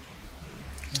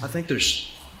 I think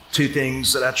there's 2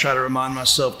 things that I try to remind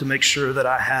myself to make sure that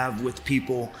I have with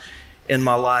people in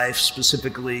my life,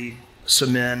 specifically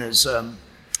some men, is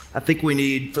I think we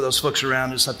need, for those folks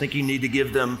around us, I think you need to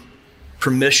give them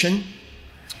permission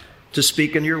to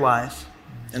speak into your life.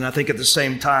 And I think at the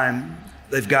same time,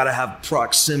 they've got to have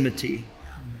proximity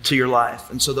to your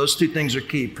life. And so those two things are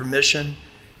key, permission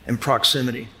and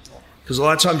proximity. Because a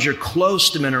lot of times you're close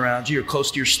to men around you, you're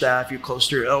close to your staff, you're close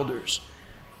to your elders.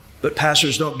 But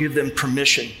pastors don't give them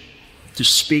permission to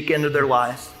speak into their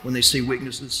life when they see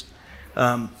weaknesses,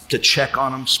 to check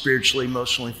on them spiritually,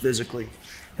 emotionally, physically.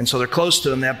 And so they're close to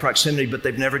them, they have proximity, but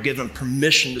they've never given them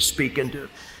permission to speak into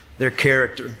their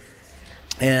character.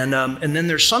 And then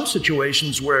there's some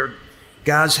situations where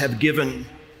guys have given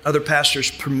other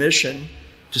pastors permission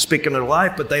to speak into their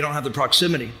life, but they don't have the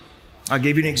proximity. I'll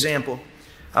give you an example.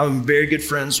 I'm very good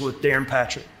friends with Darren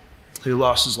Patrick, who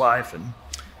lost his life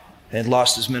and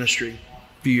lost his ministry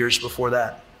a few years before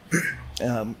that.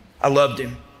 I loved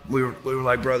him. We were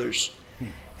like brothers.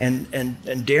 And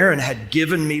Darren had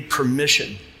given me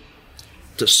permission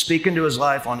to speak into his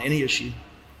life on any issue,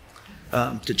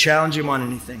 to challenge him on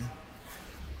anything.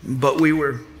 But we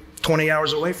were 20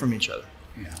 hours away from each other.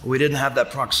 Yeah. We didn't have that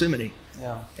proximity.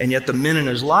 Yeah. And yet the men in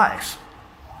his life,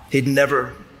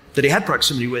 that he had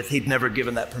proximity with, he'd never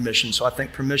given that permission. So I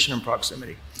think permission and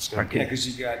proximity are key. Yeah, because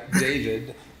you got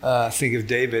David, think of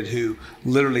David, who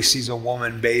literally sees a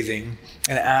woman bathing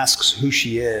and asks who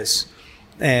she is.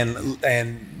 And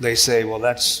they say, well,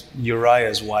 that's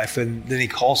Uriah's wife. And then he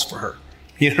calls for her.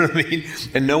 You know what I mean?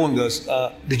 And no one goes,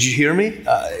 did you hear me?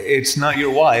 It's not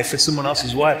your wife, it's someone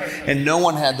else's wife. And no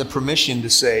one had the permission to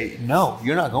say, no,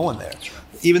 you're not going there.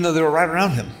 Even though they were right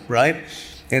around him, right?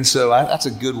 And so that's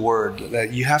a good word,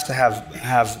 that you have to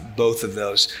have both of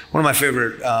those. One of my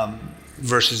favorite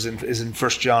verses is in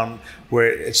 1 John,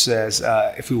 where it says,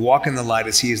 if we walk in the light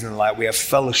as he is in the light, we have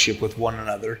fellowship with one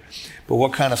another. But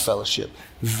what kind of fellowship?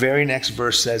 The very next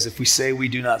verse says, if we say we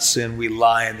do not sin, we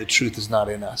lie and the truth is not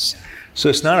in us. So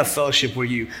it's not a fellowship where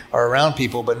you are around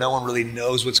people, but no one really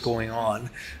knows what's going on.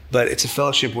 But it's a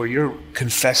fellowship where you're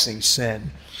confessing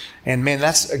sin. And man,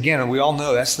 that's, again, we all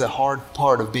know that's the hard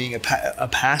part of being a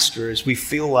pastor, is we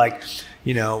feel like,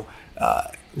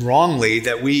 wrongly,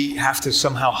 that we have to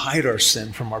somehow hide our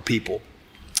sin from our people.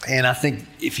 And I think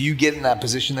if you get in that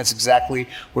position, that's exactly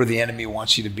where the enemy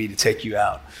wants you to be, to take you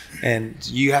out. And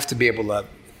you have to be able to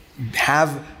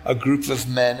have a group of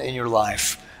men in your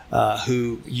life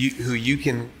who you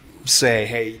can say,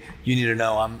 hey, you need to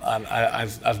know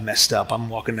I've messed up. I'm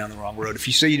walking down the wrong road. If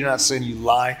you say you do not sin, you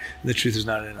lie, and the truth is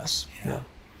not in us. Yeah.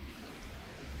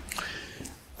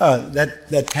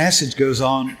 That passage goes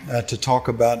on to talk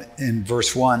about in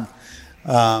verse 1,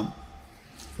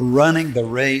 running the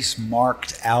race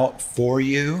marked out for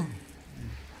you.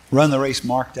 Run the race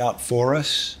marked out for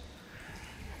us.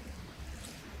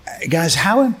 Guys,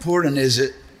 how important is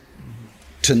it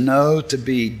to know, to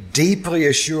be deeply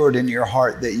assured in your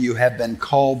heart that you have been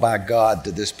called by God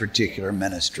to this particular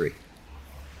ministry?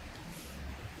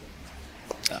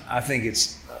 I think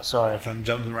it's, sorry if I'm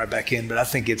jumping right back in, but I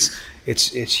think it's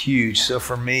huge. So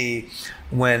for me,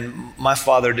 when my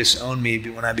father disowned me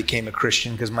when I became a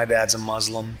Christian, because my dad's a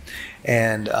Muslim,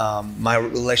 and my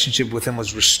relationship with him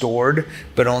was restored,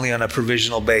 but only on a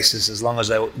provisional basis, as long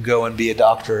as I would go and be a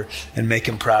doctor and make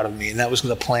him proud of me. And that was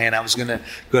the plan. I was going to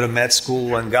go to med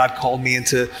school, and God called me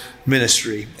into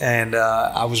ministry, and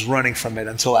I was running from it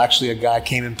until actually a guy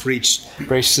came and preached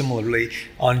very similarly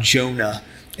on Jonah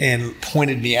and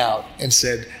pointed me out and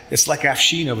said, it's like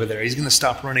Afshin over there. He's going to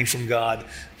stop running from God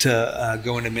to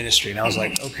go into ministry. And I was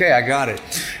like, okay, I got it.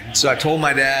 So I told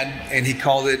my dad, and he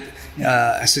called it,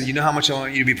 I said, you know how much I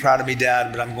want you to be proud of me,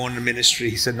 Dad, but I'm going to ministry.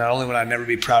 He said, not only will I never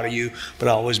be proud of you, but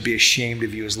I'll always be ashamed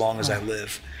of you as long as I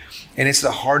live. And it's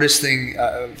the hardest thing,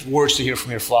 words to hear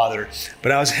from your father.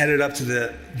 But I was headed up to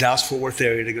the Dallas-Fort Worth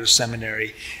area to go to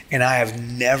seminary, and I have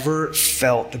never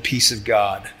felt the peace of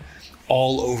God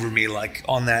all over me like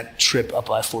on that trip up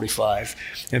I-45.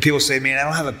 And people say, man, I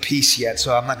don't have a peace yet,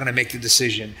 so I'm not going to make the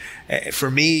decision.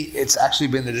 For me, it's actually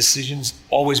been, the decision's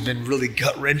always been really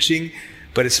gut-wrenching,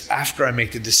 but it's after I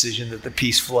make the decision that the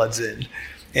peace floods in.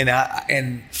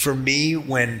 And for me,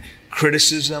 when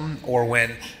criticism or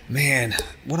when, man,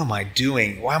 what am I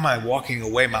doing? Why am I walking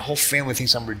away? My whole family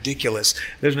thinks I'm ridiculous.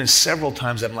 There's been several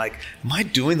times I'm like, am I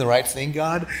doing the right thing,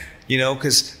 God?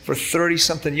 Because for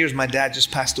 30-something years, my dad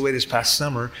just passed away this past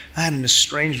summer. I had an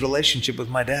estranged relationship with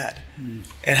my dad.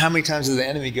 And how many times did the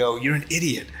enemy go, you're an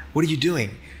idiot. What are you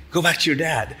doing? Go back to your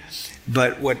dad.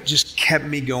 But what just kept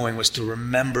me going was to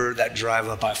remember that drive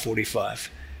up I-45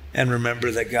 and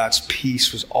remember that God's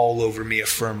peace was all over me,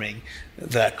 affirming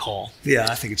that call. Yeah,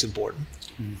 I think it's important.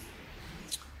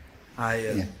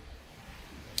 I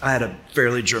had a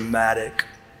fairly dramatic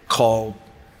call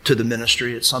to the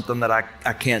ministry. It's something that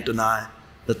I can't deny,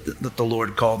 that the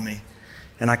Lord called me.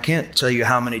 And I can't tell you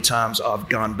how many times I've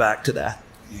gone back to that.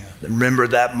 Yeah. Remember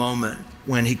that moment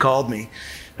when he called me.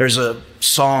 There's a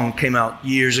song came out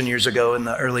years and years ago in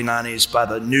the early 90s by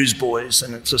the Newsboys,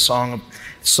 and it's a song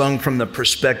sung from the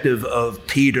perspective of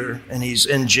Peter, and he's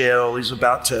in jail. He's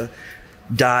about to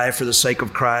die for the sake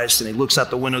of Christ, and he looks out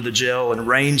the window of the jail, and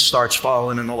rain starts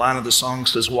falling, and the line of the song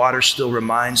says, "Water still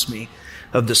reminds me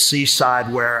of the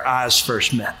seaside where our eyes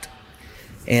first met."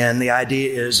 And the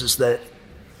idea is that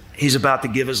he's about to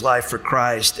give his life for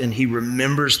Christ, and he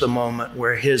remembers the moment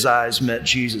where his eyes met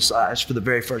Jesus' eyes for the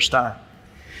very first time.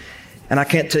 And I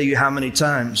can't tell you how many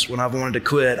times when I've wanted to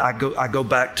quit, I go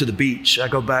back to the beach. I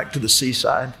go back to the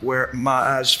seaside where my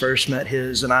eyes first met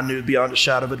his, and I knew beyond a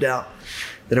shadow of a doubt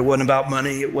that it wasn't about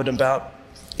money. It wasn't about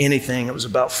anything. It was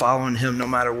about following him no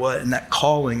matter what. And that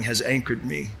calling has anchored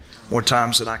me more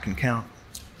times than I can count.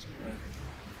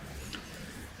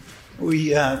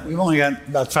 We've only got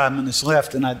about 5 minutes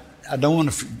left, and I don't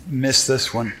want to miss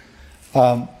this one.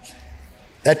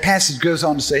 That passage goes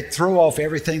on to say, throw off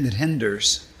everything that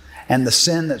hinders and the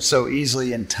sin that so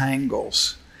easily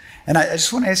entangles. And I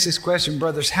just want to ask this question,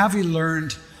 brothers. How have you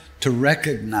learned to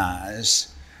recognize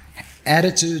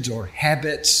attitudes or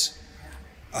habits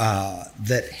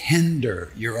that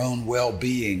hinder your own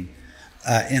well-being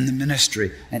in the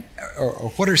ministry? And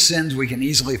or what are sins we can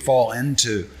easily fall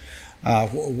into?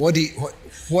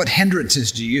 What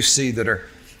hindrances do you see that are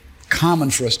common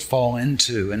for us to fall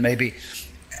into, and maybe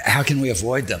how can we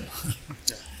avoid them?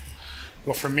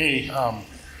 Well, for me,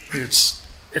 it's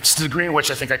the degree in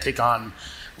which I think I take on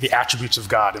the attributes of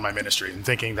God in my ministry, and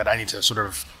thinking that I need to sort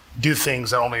of do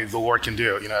things that only the Lord can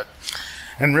do.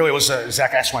 And really, it was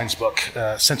Zach Ashwine's book,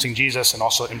 Sensing Jesus, and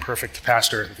also Imperfect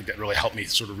Pastor. I think that really helped me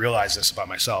sort of realize this about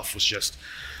myself. Was just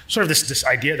sort of this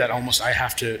idea that almost I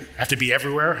have to be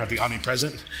everywhere, I have to be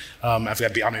omnipresent, I've got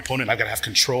to be omnipotent, I've got to have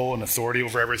control and authority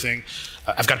over everything.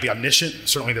 I've got to be omniscient.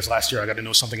 Certainly this last year, I got to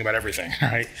know something about everything,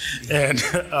 right? And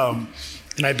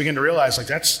I began to realize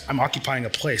I'm occupying a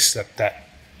place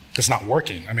that's not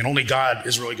working. I mean, only God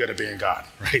is really good at being God,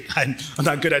 right? I'm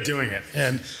not good at doing it.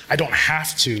 And I don't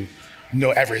have to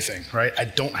know everything, right? I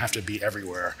don't have to be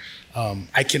everywhere.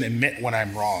 I can admit when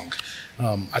I'm wrong.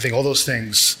 I think all those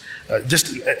things,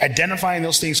 just identifying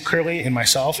those things clearly in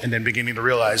myself and then beginning to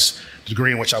realize the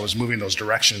degree in which I was moving those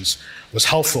directions was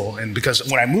helpful. And because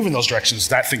when I move in those directions,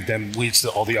 that thing then leads to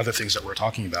all the other things that we're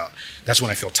talking about. That's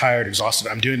when I feel tired, exhausted.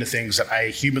 I'm doing the things that I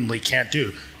humanly can't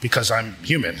do because I'm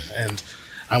human. And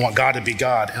I want God to be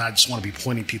God, and I just want to be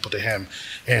pointing people to him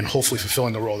and hopefully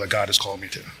fulfilling the role that God has called me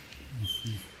to.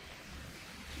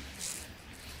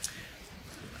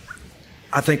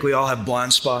 I think we all have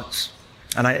blind spots.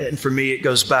 And for me, it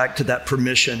goes back to that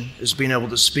permission, is being able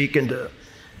to speak and to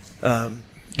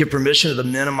give permission to the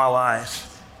men in my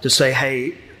life to say,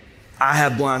 hey, I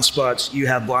have blind spots, you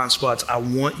have blind spots. I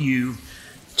want you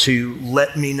to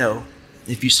let me know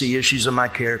if you see issues in my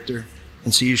character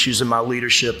and see issues in my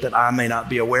leadership that I may not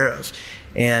be aware of.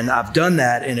 And I've done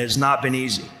that, and it's not been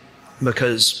easy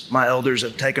because my elders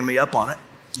have taken me up on it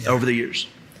over the years.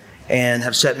 And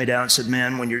have set me down and said,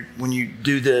 man, when you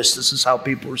do this is how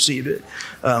people receive it.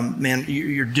 Man,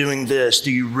 you're doing this.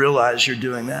 Do you realize you're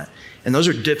doing that? And those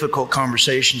are difficult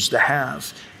conversations to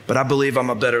have. But I believe I'm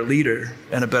a better leader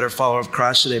and a better follower of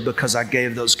Christ today because I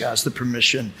gave those guys the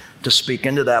permission to speak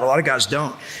into that. A lot of guys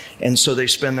don't. And so they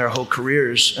spend their whole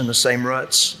careers in the same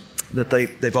ruts that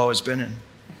they've always been in.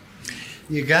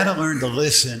 You got to learn to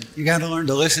listen. You got to learn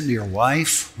to listen to your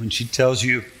wife when she tells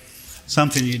you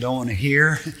something you don't want to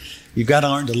hear. You've got to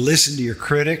learn to listen to your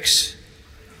critics.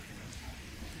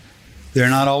 They're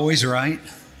not always right.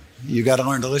 You've got to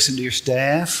learn to listen to your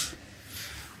staff.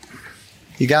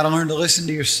 You got to learn to listen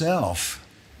to yourself.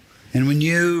 And when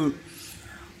you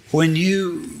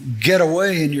get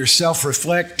away and you're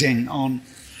self-reflecting on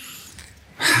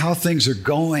how things are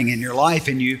going in your life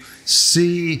and you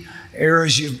see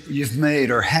errors you've made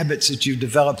or habits that you've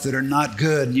developed that are not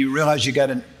good, and you realize you got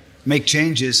to make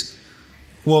changes,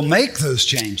 well, make those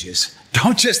changes.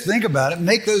 Don't just think about it.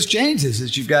 Make those changes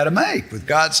that you've got to make with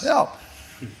God's help.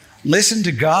 Listen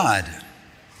to God.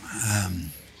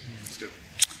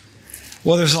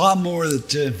 Well, there's a lot more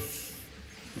that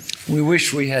we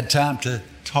wish we had time to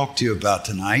talk to you about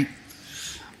tonight.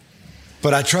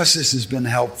 But I trust this has been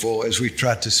helpful as we've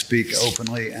tried to speak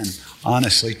openly and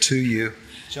honestly to you.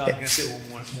 John, can I say one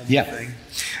more thing?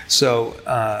 So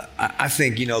I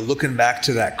think, looking back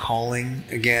to that calling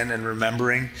again and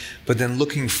remembering, but then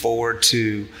looking forward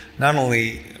to not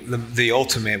only the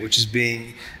ultimate, which is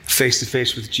being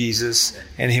face-to-face with Jesus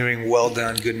and hearing, well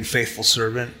done, good and faithful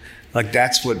servant. Like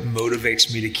that's what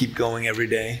motivates me to keep going every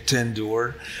day, to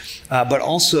endure. But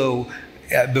also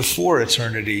before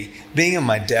eternity, being on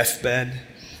my deathbed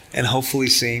and hopefully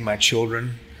seeing my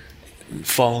children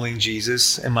following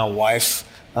Jesus and my wife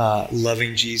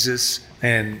loving Jesus,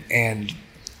 and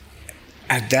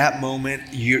at that moment,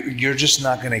 you're just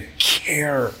not going to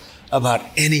care about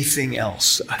anything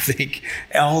else. I think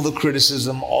all the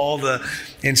criticism,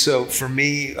 and so for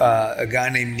me, a guy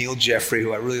named Neil Jeffrey,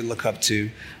 who I really look up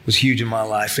to, was huge in my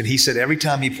life. And he said every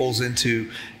time he pulls into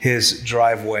his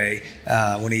driveway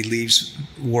when he leaves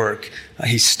work,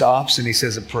 he stops and he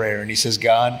says a prayer. And he says,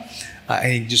 God,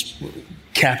 and he just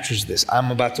captures this.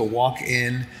 I'm about to walk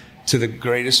in to the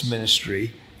greatest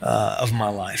ministry of my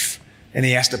life. And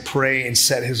he has to pray and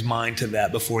set his mind to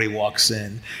that before he walks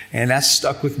in. And that's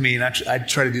stuck with me. And I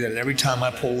try to do that every time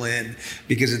I pull in,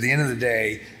 because at the end of the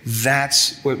day,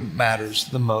 that's what matters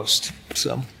the most.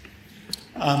 So,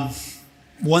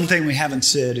 one thing we haven't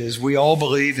said is we all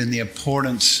believe in the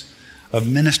importance of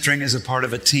ministering as a part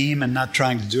of a team and not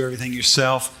trying to do everything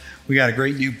yourself. We got a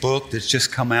great new book that's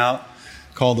just come out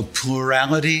called The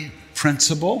Plurality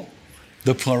Principle.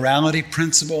 The Plurality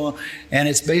Principle, and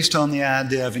it's based on the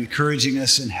idea of encouraging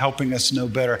us and helping us know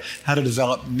better how to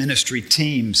develop ministry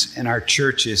teams in our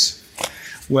churches.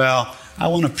 Well, I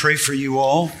want to pray for you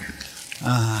all,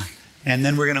 and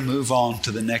then we're going to move on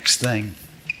to the next thing.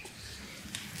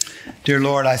 Dear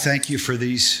Lord, I thank you for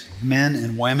these men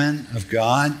and women of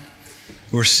God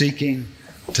who are seeking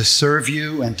to serve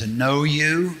you and to know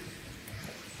you.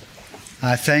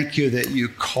 I thank you that you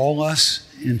call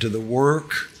us into the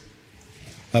work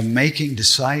of making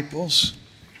disciples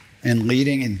and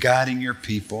leading and guiding your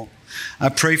people. I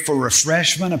pray for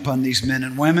refreshment upon these men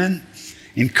and women,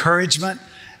 encouragement,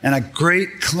 and a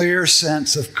great clear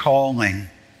sense of calling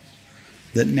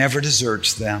that never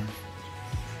deserts them.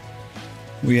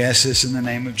 We ask this in the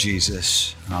name of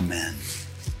Jesus. Amen.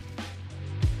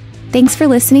 Thanks for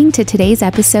listening to today's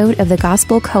episode of the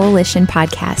Gospel Coalition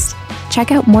podcast.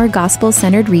 Check out more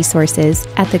gospel-centered resources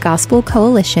at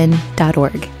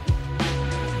thegospelcoalition.org.